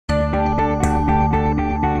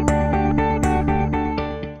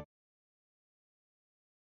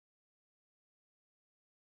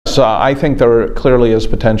So I think there clearly is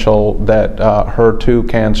potential that HER2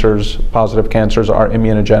 cancers, positive cancers, are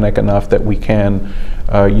immunogenic enough that we can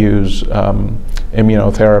use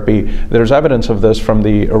immunotherapy. There's evidence of this from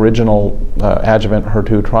the original adjuvant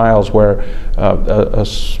HER2 trials where a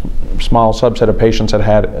small subset of patients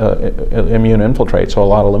had immune infiltrate, so a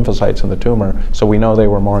lot of lymphocytes in the tumor, so we know they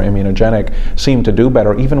were more immunogenic, seemed to do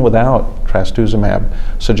better even without trastuzumab,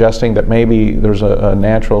 suggesting that maybe there's a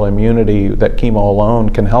natural immunity that chemo alone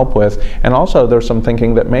can help with. And also there's some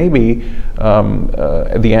thinking that maybe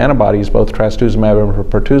the antibodies, both trastuzumab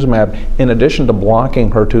and pertuzumab, in addition to blocking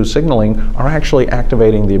HER2 signaling, are actually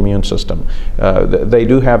activating the immune system. They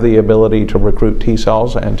do have the ability to recruit T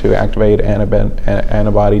cells and to activate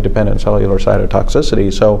antibody-dependent cellular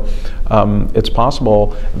cytotoxicity. So it's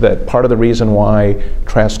possible that part of the reason why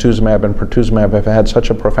trastuzumab and pertuzumab have had such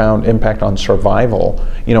a profound impact on survival,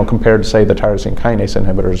 you know, compared to, say, the tyrosine kinase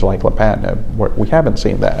inhibitors like lapatinib, where we haven't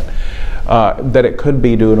seen that, that it could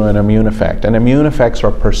be due to an immune effect. And immune effects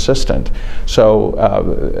are persistent. So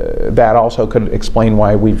that also could explain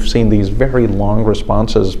why we've seen these very long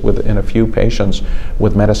responses in a few patients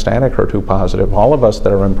with metastatic HER2 positive. All of us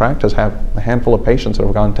that are in practice have a handful of patients that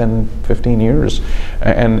have gone 10, 15 years.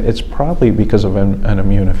 And it's probably because of an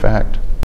immune effect.